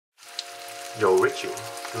Yo, Richie,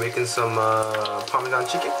 you making some Parmesan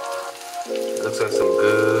chicken? It looks like some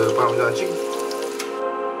good Parmesan chicken.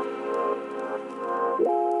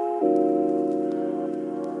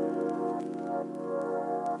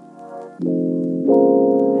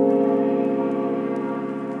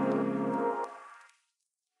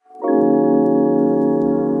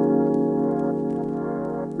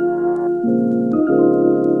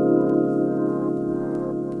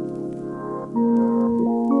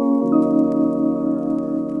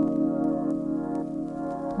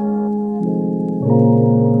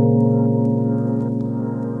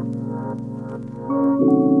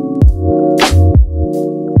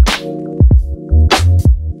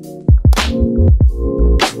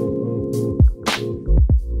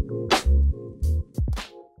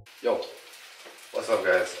 Yo, what's up,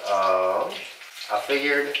 guys? I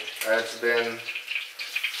figured it's been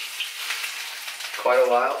quite a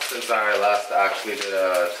while since I last actually did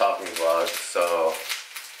a topping vlog, so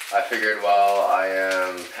I figured while I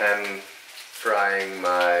am pan frying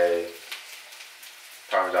my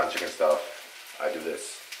Parmesan chicken stuff, I do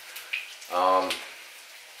this.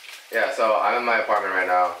 Yeah, so I'm in my apartment right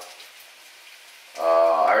now.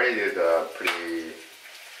 I already did I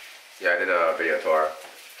did a video tour.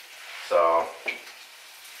 So,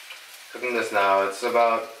 cooking this now, it's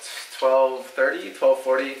about 12:30,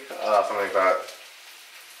 12:40, something like that.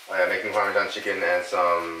 I'm making Parmesan chicken and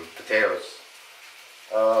some potatoes.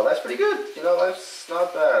 That's pretty good, you know, that's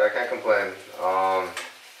not bad, I can't complain.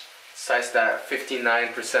 Besides that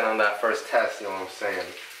 59% on that first test, you know what I'm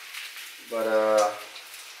saying. But,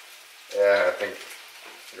 yeah, I think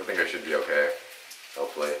I should be okay,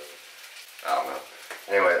 hopefully. I don't know.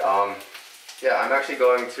 Anyway, yeah, I'm actually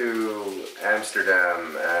going to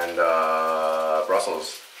Amsterdam and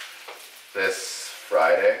Brussels this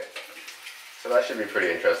Friday, so that should be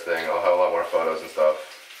pretty interesting. I'll have a lot more photos and stuff.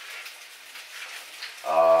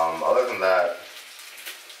 Other than that,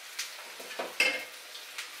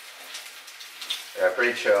 yeah,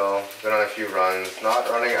 pretty chill. Been on a few runs, not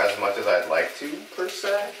running as much as I'd like to per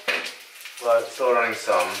se, but still running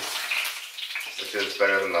some, which is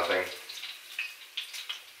better than nothing.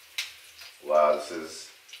 Wow, this is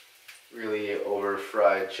really over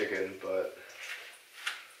fried chicken, but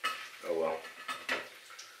oh well.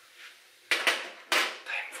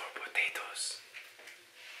 Time for potatoes.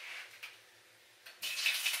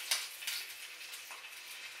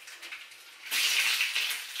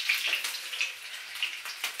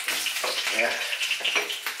 Yeah,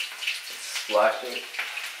 it's splashing.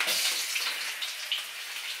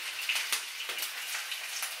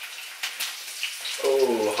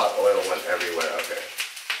 Oh, hot oil went everywhere. Okay.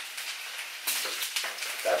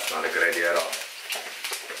 That's not a good idea at all.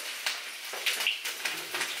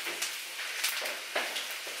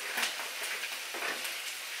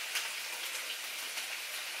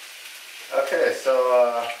 Okay, so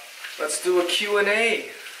let's do a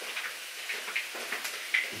Q&A.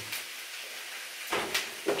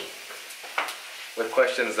 With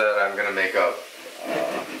questions that I'm gonna make up,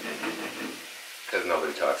 because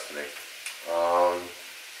nobody talks to me.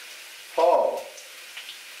 Paul,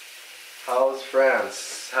 how's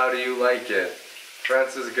France? How do you like it?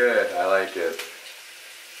 France is good, I like it.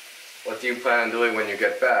 What do you plan on doing when you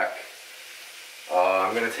get back?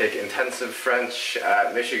 I'm gonna take intensive French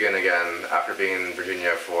at Michigan again after being in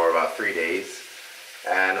Virginia for about 3 days.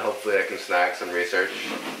 And hopefully I can snag some research.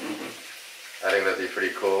 I think that'd be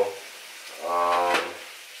pretty cool.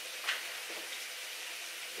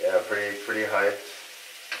 Yeah, pretty hyped.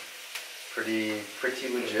 Pretty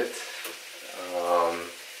legit.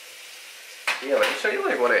 Yeah, let me show you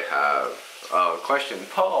like what I have. Question,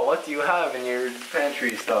 Paul, what do you have in your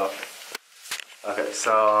pantry stuff? Okay,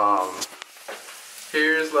 so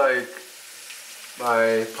here's like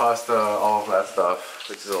my pasta, all of that stuff,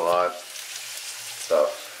 which is a lot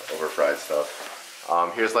stuff, over fried stuff.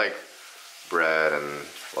 Here's like bread and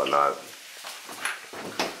whatnot.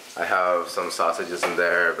 I have some sausages in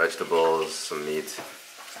there, vegetables, some meat.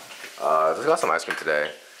 Just got some ice cream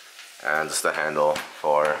today, and just a handle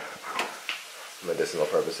for medicinal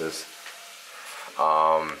purposes.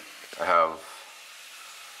 I have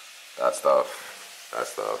that stuff, that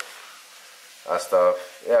stuff, that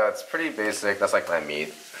stuff. Yeah, it's pretty basic. That's like my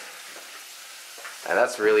meat, and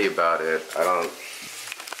that's really about it. I don't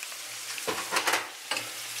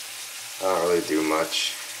really do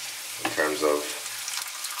much in terms of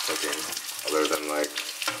cooking, other than like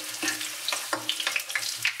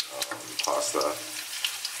pasta.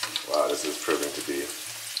 Wow, this is proving to be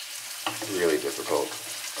really difficult.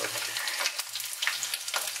 Okay.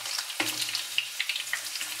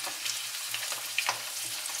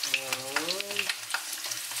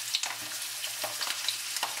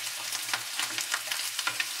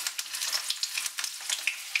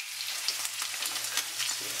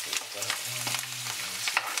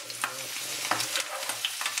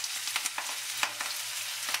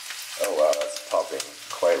 Oh wow, that's popping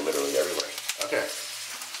quite literally everywhere. Okay.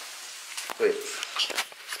 Sweet.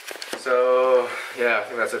 So, yeah, I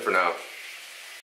think that's it for now.